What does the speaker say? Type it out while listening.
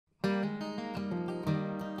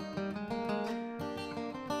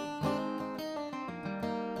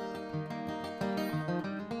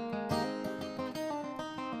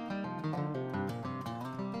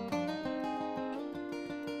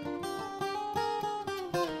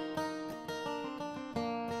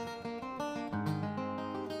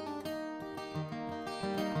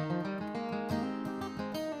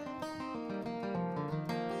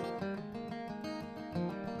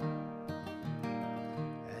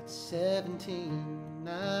17,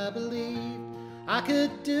 I believed I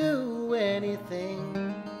could do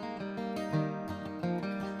anything.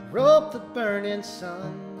 Rope the burning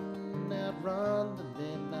sun, outrun the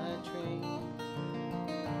midnight train.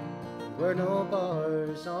 There were no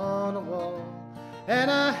bars on the wall,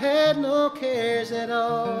 and I had no cares at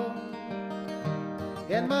all.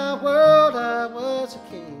 In my world I was a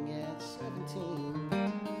king at 17.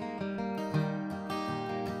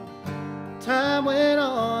 Time went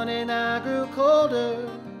on and I grew colder,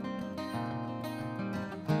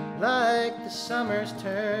 like the summers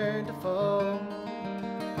turned to fall.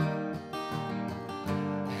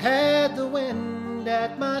 Had the wind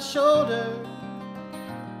at my shoulder,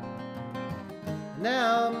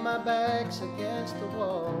 now my back's against the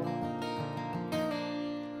wall.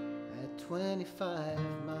 At 25,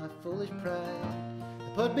 my foolish pride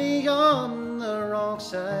put me on the wrong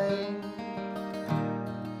side.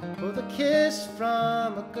 For the kiss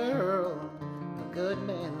from a girl, a good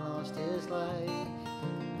man lost his life.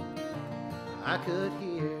 I could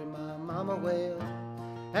hear my mama wail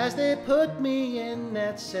as they put me in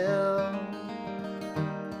that cell.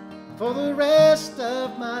 For the rest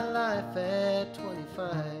of my life at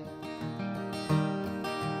 25.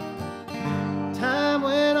 Time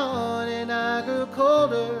went on and I grew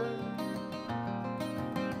colder,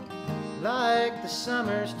 like the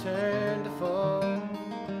summers turned to fall.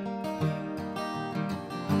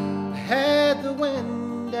 Had the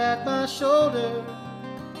wind at my shoulder,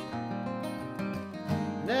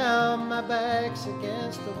 now my back's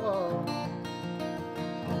against the wall.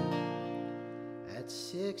 At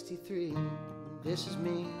 63, this is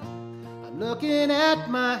me, I'm looking at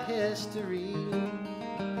my history,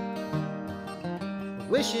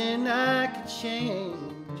 wishing I could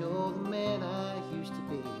change all the man I used to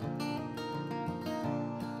be.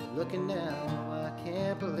 Looking now, I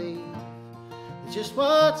can't believe just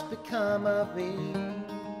what's become of me.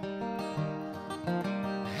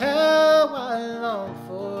 How I long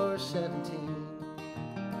for 17.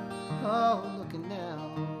 Oh, looking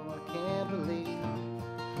now, I can't believe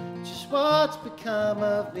just what's become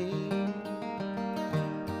of me.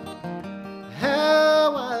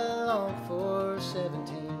 How I long for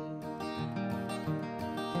 17.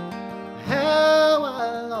 How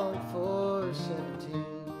I long for 17.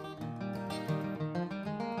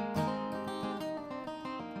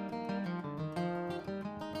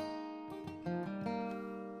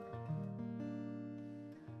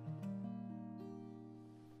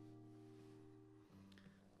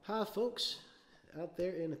 Hi folks, out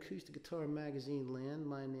there in Acoustic Guitar Magazine land.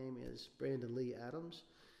 My name is Brandon Lee Adams,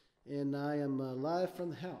 and I am live from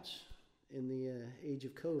the house in the age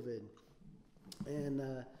of COVID,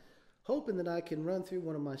 and hoping that I can run through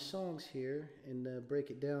one of my songs here and break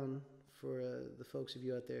it down for the folks of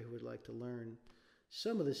you out there who would like to learn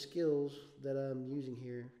some of the skills that I'm using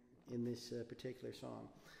here in this particular song.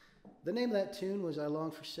 The name of that tune was I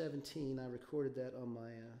Long for 17. I recorded that on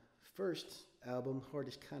my first album,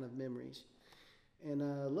 Hardest Kind of Memories, and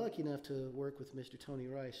lucky enough to work with Mr. Tony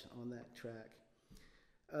Rice on that track.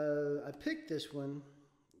 I picked this one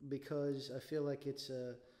because I feel like it's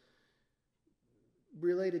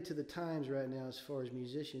related to the times right now. As far as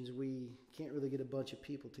musicians, we can't really get a bunch of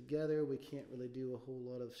people together, we can't really do a whole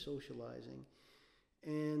lot of socializing,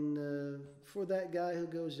 and for that guy who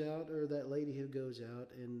goes out or that lady who goes out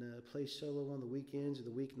and plays solo on the weekends or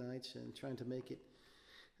the weeknights and trying to make it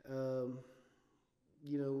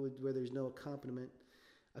you know, where there's no accompaniment,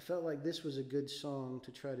 I felt like this was a good song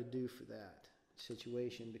to try to do for that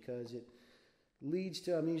situation, because it leads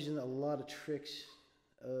to, I'm using a lot of tricks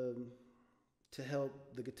to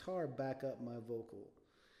help the guitar back up my vocal.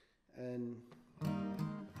 And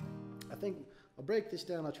I think I'll break this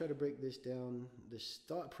down. I'll try to break this down, this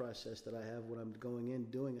thought process that I have when I'm going in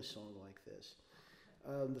doing a song like this.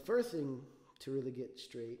 The first thing to really get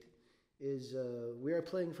straight is we are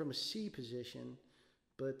playing from a C position,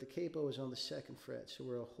 but the capo is on the 2nd fret, so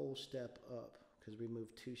we're a whole step up because we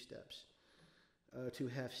moved 2 steps, 2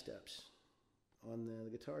 half steps on the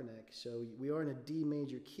guitar neck. So we are in a D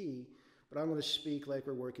major key, but I'm going to speak like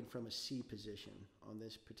we're working from a C position on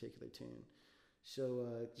this particular tune.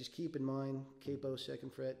 So just keep in mind, capo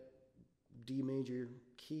 2nd fret, D major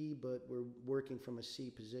key, but we're working from a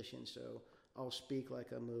C position, so I'll speak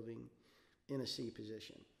like I'm moving in a C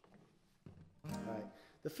position. All right.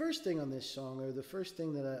 The first thing on this song, or the first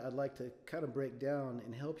thing that I'd like to kind of break down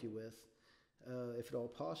and help you with, if at all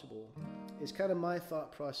possible, is kind of my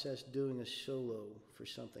thought process doing a solo for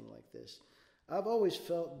something like this. I've always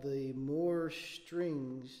felt the more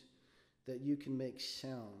strings that you can make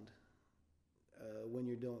sound when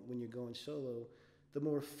you're going solo, the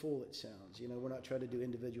more full it sounds. You know, we're not trying to do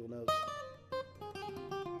individual notes.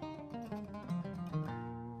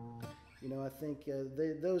 You know, I think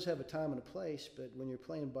those have a time and a place, but when you're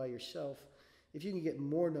playing by yourself, if you can get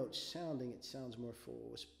more notes sounding, it sounds more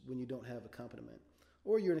full when you don't have accompaniment,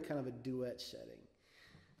 or you're in a kind of a duet setting.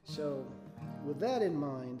 So with that in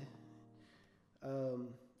mind,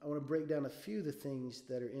 I want to break down a few of the things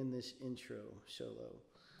that are in this intro solo.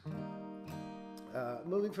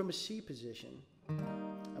 Moving from a C position,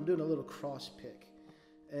 I'm doing a little cross pick.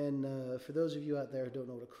 And for those of you out there who don't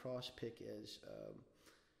know what a cross pick is,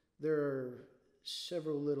 there are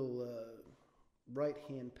several little right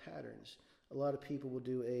hand patterns. A lot of people will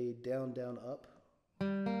do a down, down, up.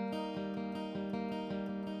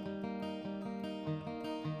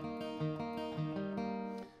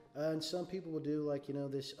 And some people will do, like, you know,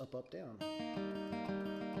 this up, up, down.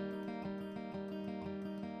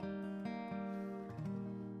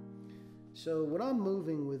 So when I'm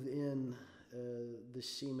moving within the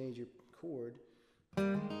C major chord,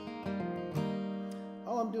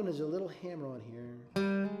 all I'm doing is a little hammer on here.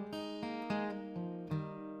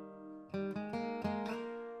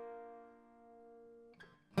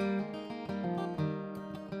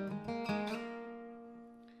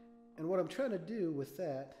 And what I'm trying to do with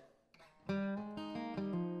that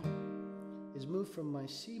is move from my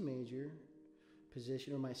C major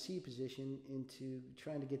position, or my C position, into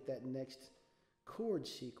trying to get that next chord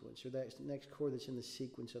sequence, or that next chord that's in the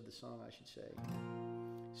sequence of the song, I should say.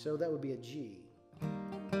 So that would be a G.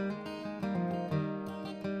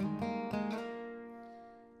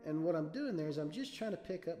 And what I'm doing there is I'm just trying to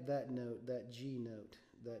pick up that note, that G note,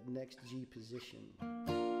 that next G position.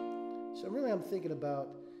 So really I'm thinking about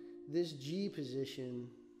this G position,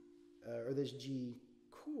 or this G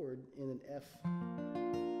chord in an F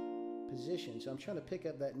position. So I'm trying to pick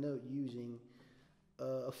up that note using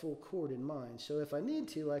a full chord in mind. So if I need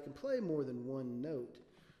to, I can play more than one note.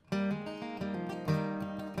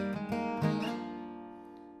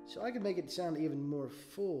 So I can make it sound even more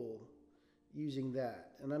full using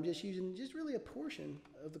that. And I'm just using really a portion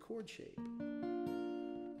of the chord shape.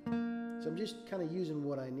 So I'm just kind of using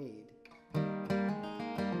what I need.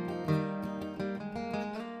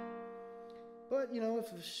 But, you know,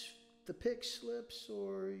 if the pick slips,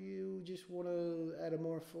 or you just want to add a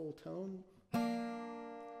more full tone,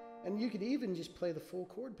 and you could even just play the full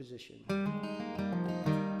chord position.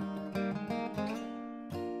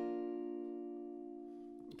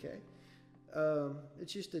 Okay.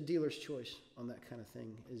 It's just a dealer's choice on that kind of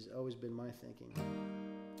thing, has always been my thinking.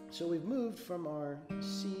 So we've moved from our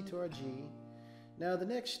C to our G. Now the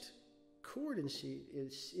next chord in C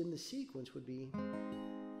is in the sequence would be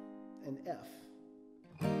an F.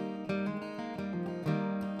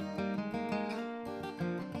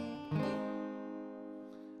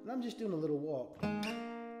 And I'm just doing a little walk.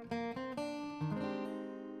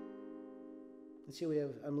 Let's see,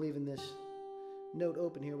 I'm leaving this note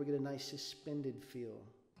open here. We get a nice suspended feel.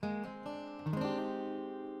 So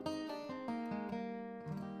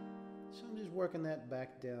I'm just working that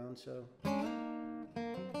back down. So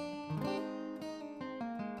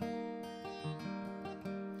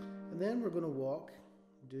and then we're going to walk,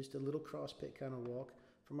 just a little cross pick kind of walk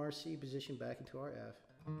from our C position back into our F.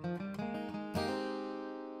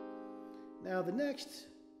 Now the next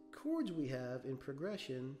chords we have in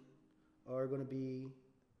progression are going to be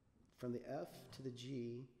from the F to the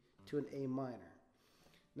G to an A minor.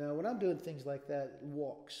 Now when I'm doing things like that,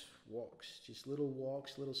 walks, just little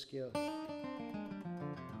walks, little scale.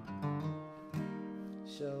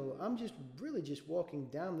 So I'm just really just walking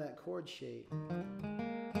down that chord shape.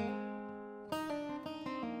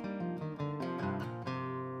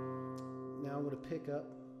 Now I'm going to pick up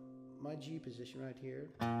my G position right here.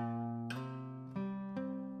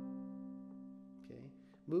 Okay,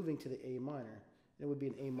 moving to the A minor. It would be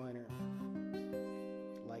an A minor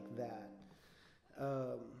like that.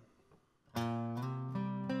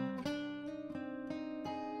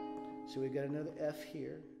 So we've got another F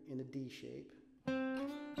here in a D shape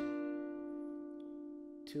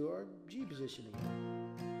to our G position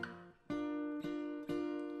again.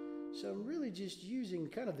 So I'm really just using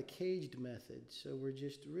kind of the caged method. So we're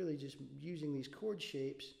just really just using these chord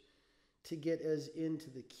shapes to get us into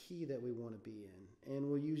the key that we want to be in. And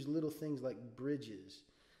we'll use little things like bridges.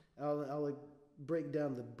 I'll break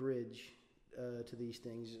down the bridge to these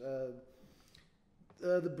things.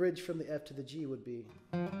 The bridge from the F to the G would be.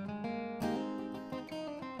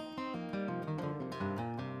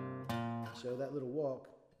 So that little walk,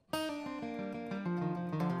 or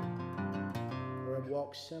a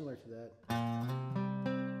walk similar to that.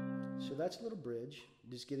 So that's a little bridge,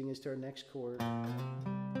 just getting us to our next chord.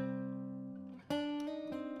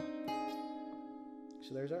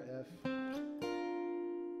 So there's our F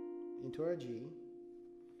into our G.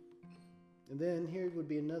 And then here would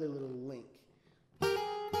be another little link.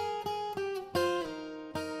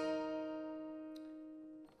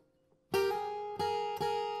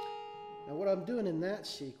 Now what I'm doing in that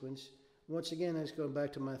sequence, once again, that's going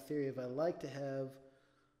back to my theory of I like to have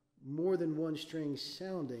more than one string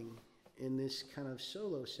sounding in this kind of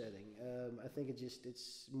solo setting. I think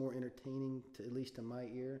it's more entertaining, to, at least to my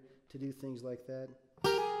ear, to do things like that.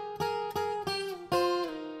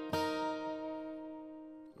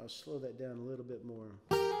 I'll slow that down a little bit more.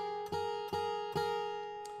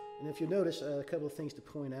 And if you notice, a couple of things to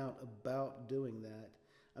point out about doing that.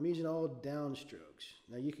 I'm using all downstrokes.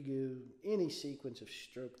 Now you could do any sequence of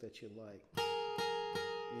stroke that you like.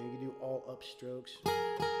 You can do all upstrokes.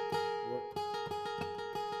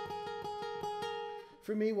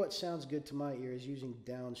 For me, what sounds good to my ear is using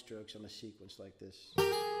downstrokes on a sequence like this.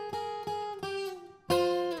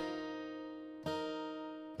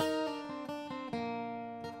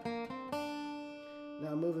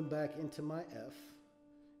 Now moving back into my F,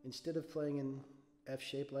 instead of playing in F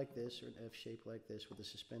shape like this or an F shape like this with a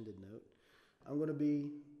suspended note, I'm going to be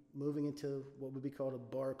moving into what would be called a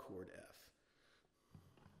bar chord F.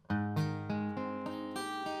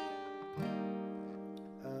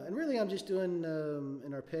 And really I'm just doing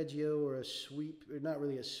an arpeggio or a sweep, or not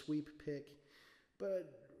really a sweep pick,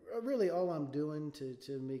 but really all I'm doing to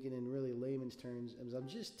make it in really layman's terms is I'm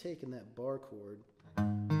just taking that bar chord,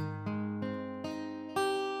 and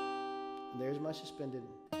there's my suspended.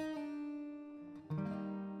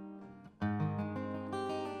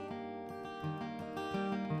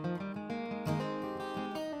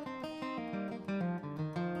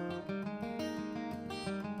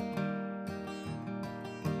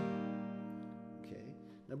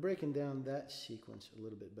 Now breaking down that sequence a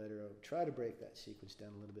little bit better, I'll try to break that sequence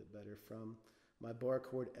down a little bit better from my bar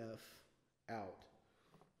chord F out.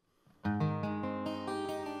 And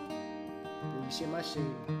you see my C.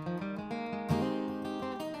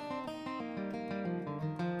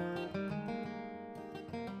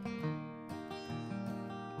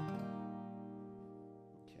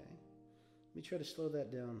 Okay, let me try to slow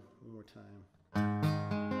that down one more time.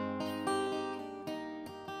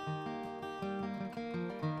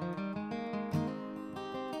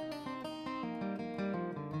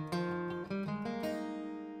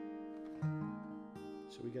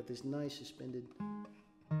 So we got this nice suspended F.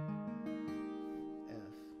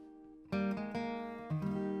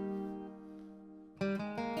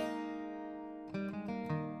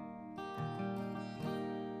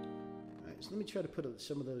 Alright, so let me try to put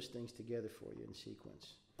some of those things together for you in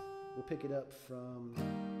sequence. We'll pick it up from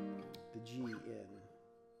the G in.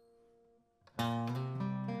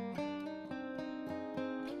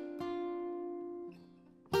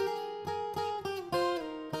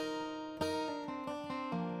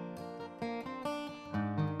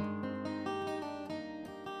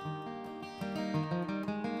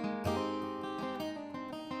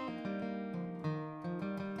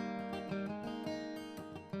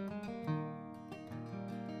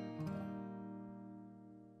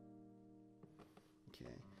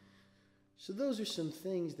 So those are some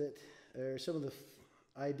things that are some of the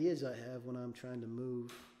ideas I have when I'm trying to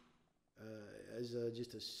move as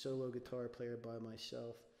just a solo guitar player by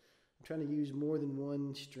myself. I'm trying to use more than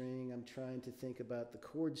one string. I'm trying to think about the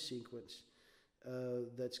chord sequence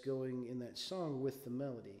that's going in that song with the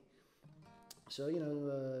melody. So, you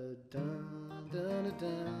know, dun, dun,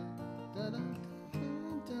 dun, dun,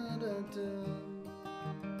 dun, dun, dun, dun.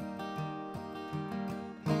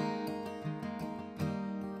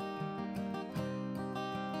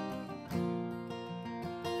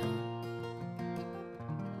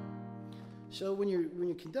 So when you're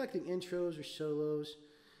conducting intros or solos,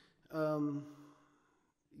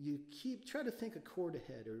 you try to think a chord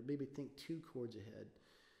ahead, or maybe think 2 chords ahead.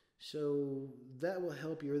 So that will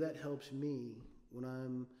help you, or that helps me when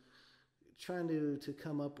I'm trying to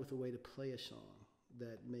come up with a way to play a song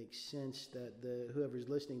that makes sense, that whoever's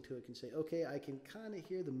listening to it can say, okay, I can kind of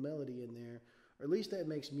hear the melody in there, or at least that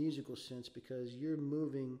makes musical sense because you're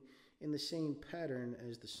moving in the same pattern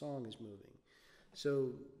as the song is moving.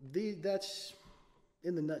 So that's,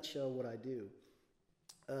 in the nutshell, what I do.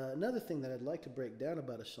 Another thing that I'd like to break down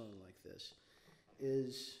about a song like this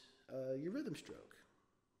is your rhythm stroke,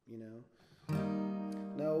 you know.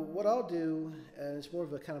 Now, what I'll do, and it's more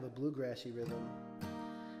of a kind of a bluegrassy rhythm,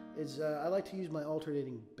 is I like to use my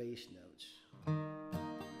alternating bass notes.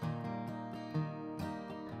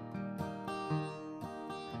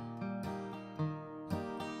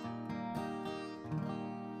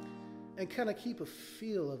 And kind of keep a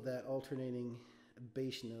feel of that alternating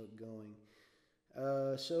bass note going.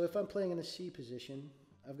 So if I'm playing in a C position,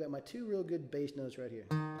 I've got my two real good bass notes right here.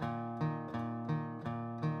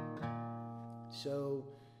 So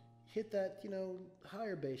hit that, you know,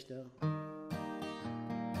 higher bass note.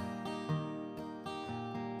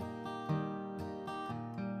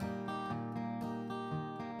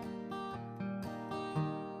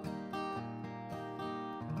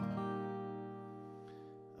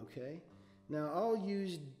 Okay, now I'll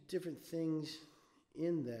use different things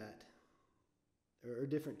in that, or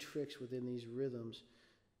different tricks within these rhythms,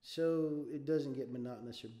 so it doesn't get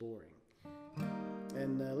monotonous or boring.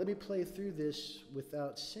 And let me play through this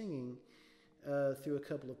without singing through a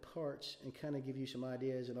couple of parts and kind of give you some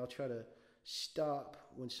ideas, and I'll try to stop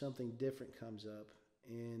when something different comes up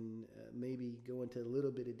and maybe go into a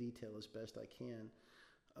little bit of detail as best I can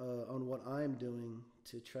on what I'm doing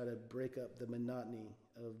to try to break up the monotony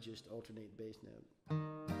of just alternate bass note.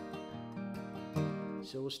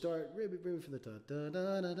 So we'll start maybe from the top. Da,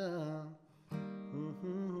 da, da, da.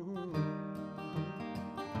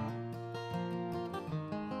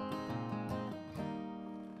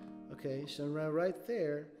 Okay, so right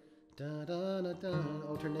there, da, da, da, da,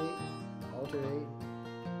 alternate.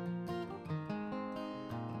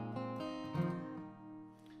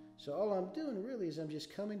 So all I'm doing really is I'm just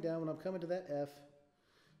coming down when I'm coming to that F.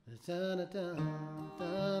 Da, da, da,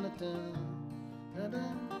 da, da, da, da.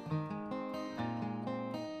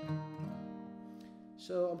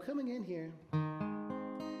 So I'm coming in here, and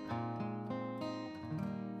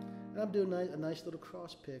I'm doing a nice little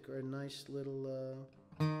cross pick, or a nice little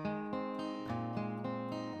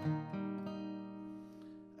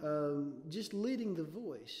just leading the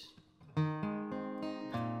voice.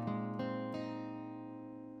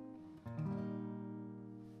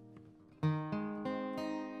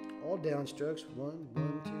 All downstrokes, 1,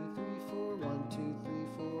 1, 2, 3, 4, 1, 2, 3,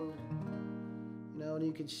 4. You know, and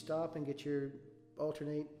you could stop and get your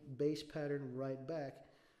alternate bass pattern right back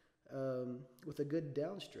with a good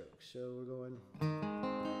downstroke. So we're going.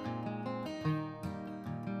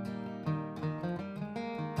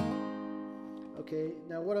 Okay,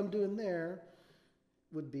 now what I'm doing there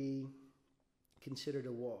would be considered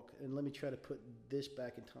a walk. And let me try to put this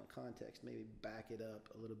back in context, maybe back it up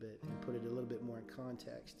a little bit and put it a little bit more in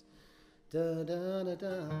context. Da, da, da,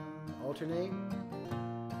 da. Alternate.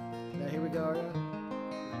 Now here we go.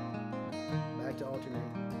 Back to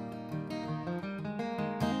alternate.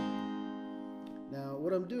 Now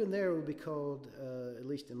what I'm doing there would be called, at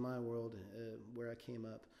least in my world where I came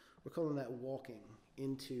up, we're calling that walking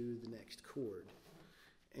into the next chord.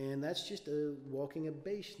 And that's just walking a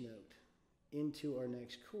bass note into our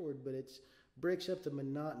next chord, but it breaks up the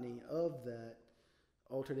monotony of that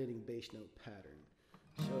alternating bass note pattern.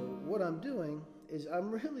 So what I'm doing is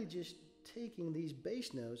I'm really just taking these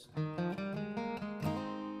bass notes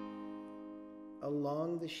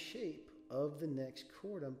along the shape of the next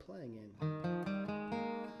chord I'm playing in,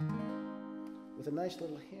 with a nice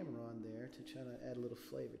little hammer on there to try to add a little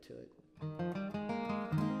flavor to it.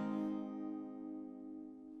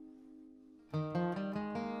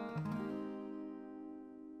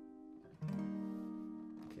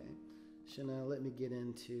 So now let me get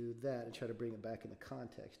into that and try to bring it back into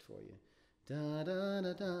context for you. Da, da,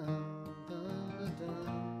 da, da, da, da, da.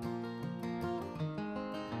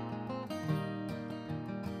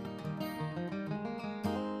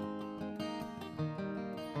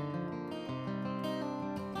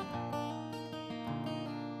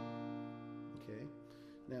 Okay,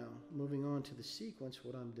 now moving on to the sequence,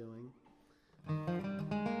 what I'm doing.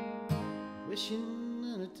 Wishing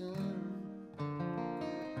on a time.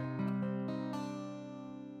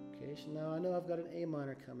 So now I know I've got an A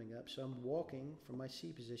minor coming up, so I'm walking from my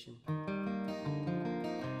C position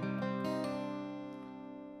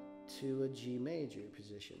to a G major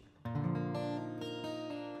position.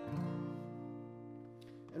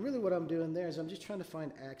 And really what I'm doing there is I'm just trying to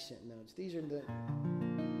find accent notes. These are the,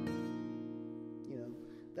 you know,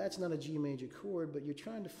 that's not a G major chord, but you're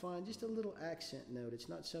trying to find just a little accent note. It's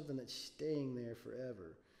not something that's staying there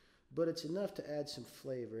forever, but it's enough to add some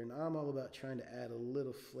flavor, and I'm all about trying to add a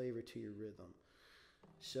little flavor to your rhythm.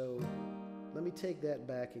 So let me take that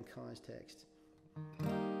back in context.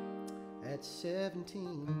 At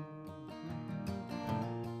 17,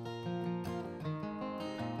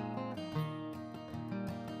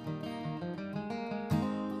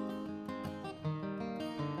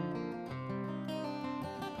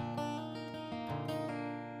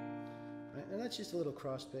 right, and that's just a little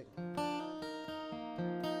cross pick.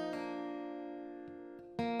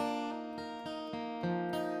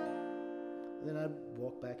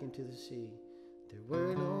 Walk back into the sea. There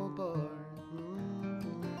were no bars.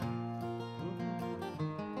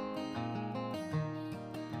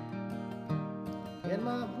 In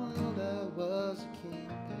my world I was a king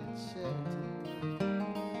at 17.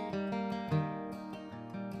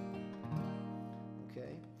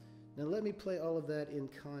 Okay, now let me play all of that in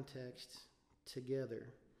context together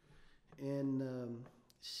and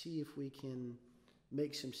see if we can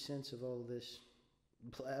make some sense of all of this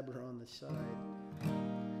blabber on the side.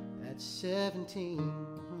 At 17.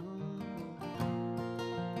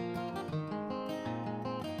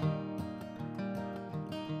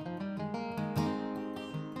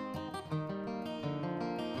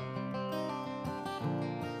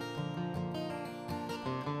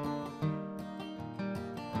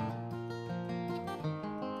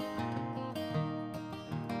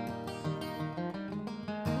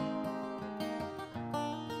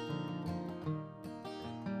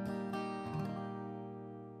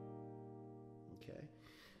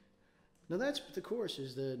 Now that's the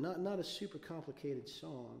choruses, not a super complicated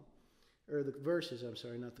song, or the verses, I'm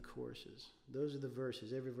sorry, not the choruses. Those are the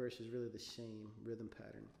verses. Every verse is really the same rhythm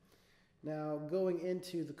pattern. Now going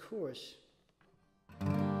into the chorus.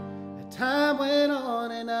 Time went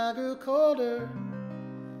on and I grew colder.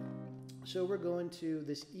 So we're going to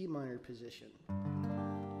this E minor position.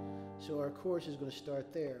 So our chorus is going to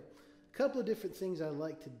start there. A couple of different things I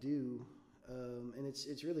like to do. And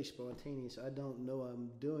it's really spontaneous. I don't know I'm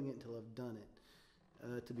doing it until I've done it,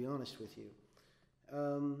 to be honest with you.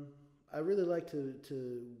 I really like a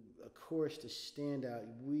chorus to stand out.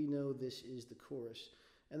 We know this is the chorus.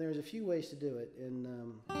 And there's a few ways to do it. And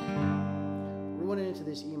we're running into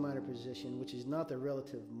this E minor position, which is not the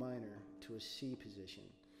relative minor to a C position.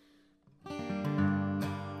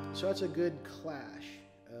 So that's a good clash,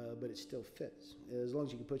 but it still fits. As long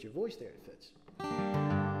as you can put your voice there, it fits.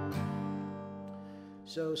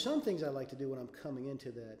 So some things I like to do when I'm coming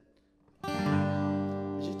into that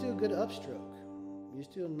is just do a good upstroke. You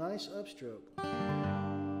just do a nice upstroke.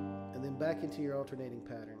 And then back into your alternating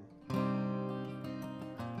pattern.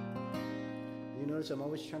 You notice I'm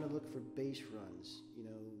always trying to look for bass runs. You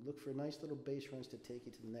know, look for nice little bass runs to take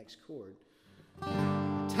you to the next chord.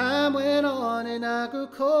 Time went on and I grew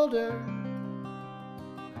colder.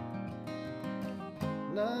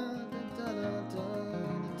 Na, da, da, da, da.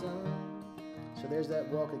 So there's that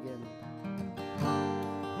walk again.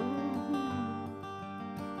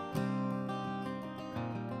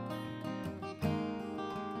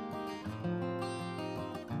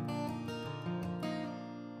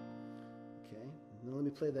 Okay, now let me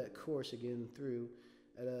play that chorus again through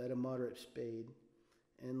at a moderate speed,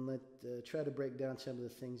 and try to break down some of the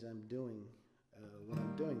things I'm doing when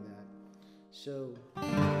I'm doing that. So,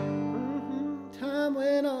 time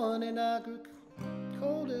went on and I grew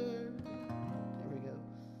colder.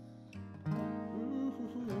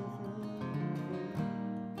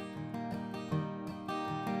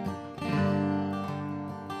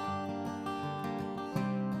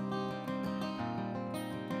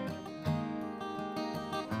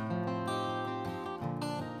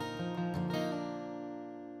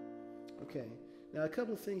 Okay, now a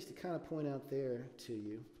couple of things to kind of point out there to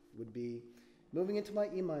you would be moving into my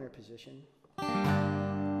E minor position.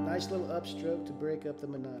 Nice little upstroke to break up the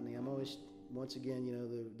monotony. I'm always, once again, you know,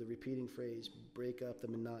 the repeating phrase, break up the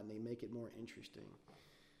monotony, make it more interesting.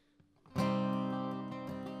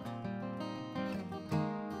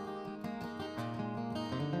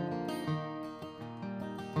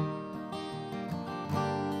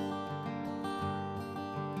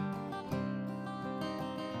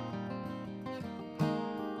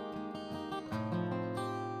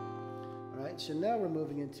 So now we're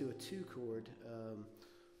moving into a 2-chord,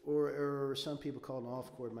 or some people call it an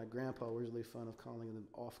off chord. My grandpa was really fond of calling them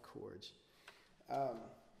off chords.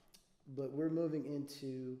 But we're moving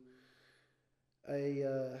into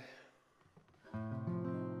a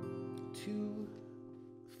 2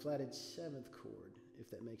 flatted 7th chord,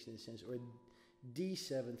 if that makes any sense, or a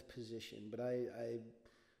D7th position. But I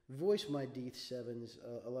voice my D7s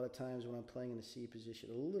a lot of times when I'm playing in a C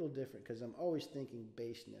position a little different, because I'm always thinking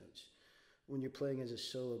bass notes. When you're playing as a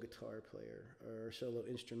solo guitar player or solo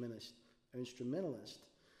instrumentalist,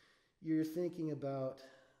 you're thinking about,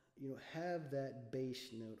 you know, have that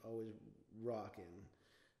bass note always rocking,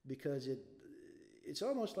 because it's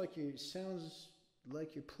almost like it sounds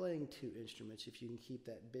like you're playing 2 instruments if you can keep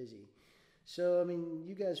that busy. So I mean,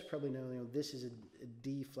 you guys probably know, you know, this is a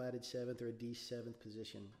D flatted 7th or a D7th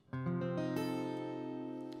position,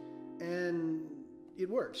 and it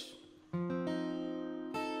works.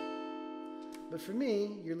 But for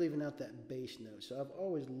me, you're leaving out that bass note. So I've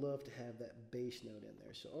always loved to have that bass note in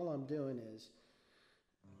there. So all I'm doing is,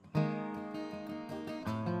 and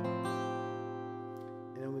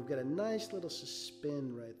then we've got a nice little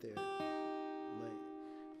suspend right there.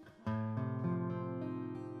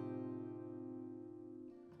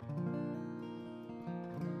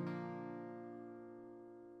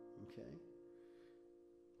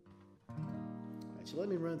 So let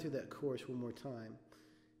me run through that chorus one more time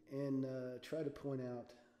and try to point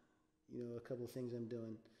out, a couple of things I'm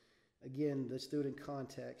doing. Again, let's do it in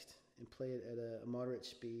context and play it at a moderate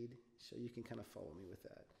speed so you can kind of follow me with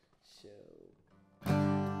that. So.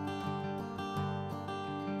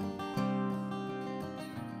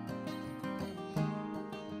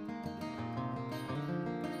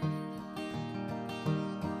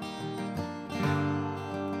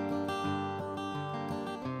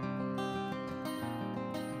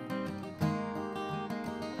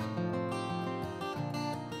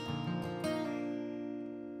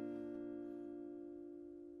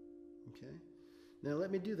 Okay. Now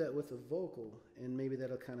let me do that with a vocal, and maybe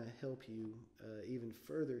that'll kind of help you even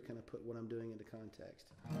further kind of put what I'm doing into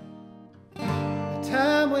context. The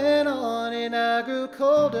time went on and I grew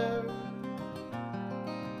colder,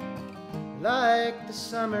 like the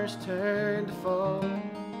summers turned to fall.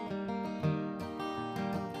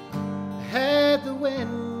 I had the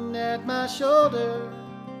wind at my shoulder,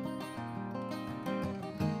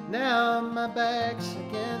 now my back's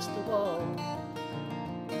against the wall.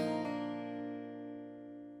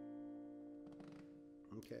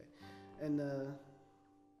 Okay, and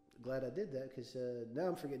glad I did that, because now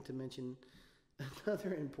I'm forgetting to mention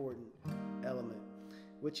another important element,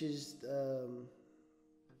 which is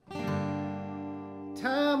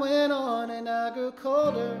time went on and I grew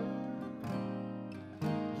colder,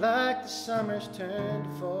 like the summers turned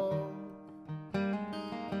to fall.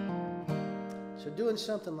 So doing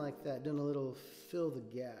something like that, doing a little fill the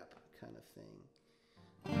gap kind of thing.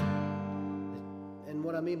 And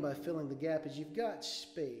what I mean by filling the gap is you've got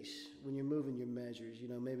space when you're moving your measures.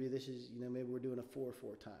 Maybe this is, maybe we're doing a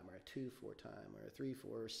 4/4 time, or a 2/4 time, or a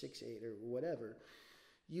 3/4, or 6/8, or whatever.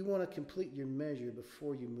 You want to complete your measure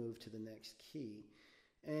before you move to the next key.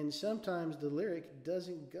 And sometimes the lyric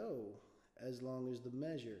doesn't go as long as the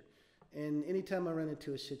measure. And anytime I run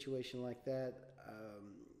into a situation like that,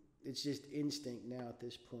 it's just instinct now at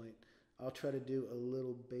this point. I'll try to do a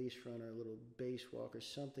little bass run or a little bass walk or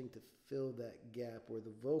something to fill that gap where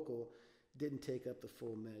the vocal didn't take up the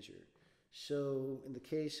full measure. So in the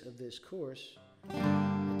case of this chorus,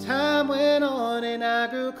 the time went on and I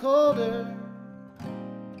grew colder,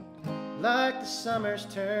 like the summers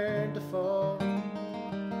turned to fall.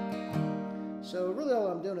 So really all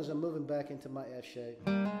I'm doing is I'm moving back into my F shape,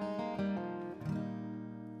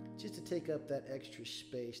 just to take up that extra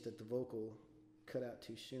space that the vocal cut out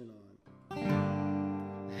too soon on. I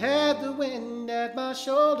had the wind at my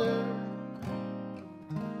shoulder,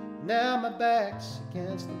 now my back's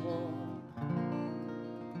against the wall.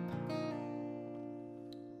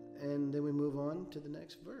 And then we move on to the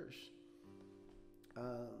next verse.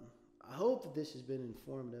 I hope that this has been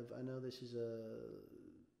informative. I know this is a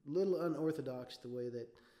little unorthodox the way that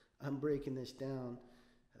I'm breaking this down.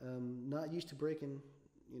 Not used to breaking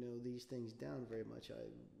these things down very much.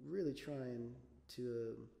 I'm really trying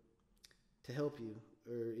to help you,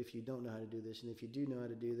 or if you don't know how to do this, and if you do know how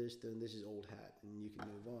to do this, then this is old hat and you can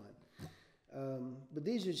move on. But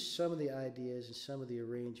these are some of the ideas and some of the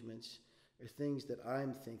arrangements or things that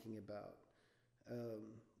I'm thinking about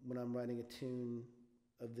when I'm writing a tune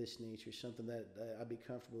of this nature, something that I'd be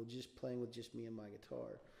comfortable just playing with just me and my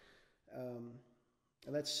guitar. And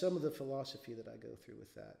that's some of the philosophy that I go through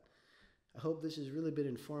with that. I hope this has really been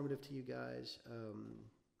informative to you guys.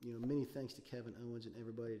 Many thanks to Kevin Owens and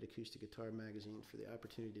everybody at Acoustic Guitar Magazine for the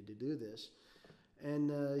opportunity to do this. And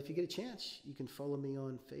if you get a chance, you can follow me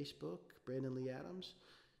on Facebook, Brandon Lee Adams.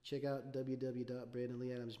 Check out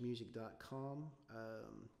www.brandonleeadamsmusic.com.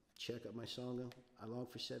 Check out my song, I Long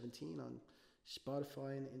for 17, on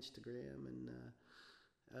Spotify and Instagram and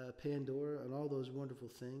Pandora and all those wonderful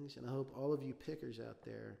things. And I hope all of you pickers out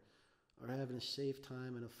there are having a safe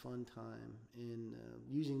time and a fun time, and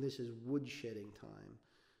using this as woodshedding time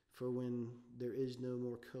for when there is no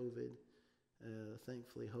more COVID,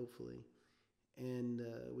 thankfully, hopefully, and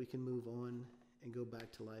we can move on and go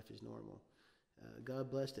back to life as normal. God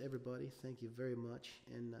bless to everybody. Thank you very much,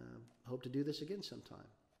 and hope to do this again sometime.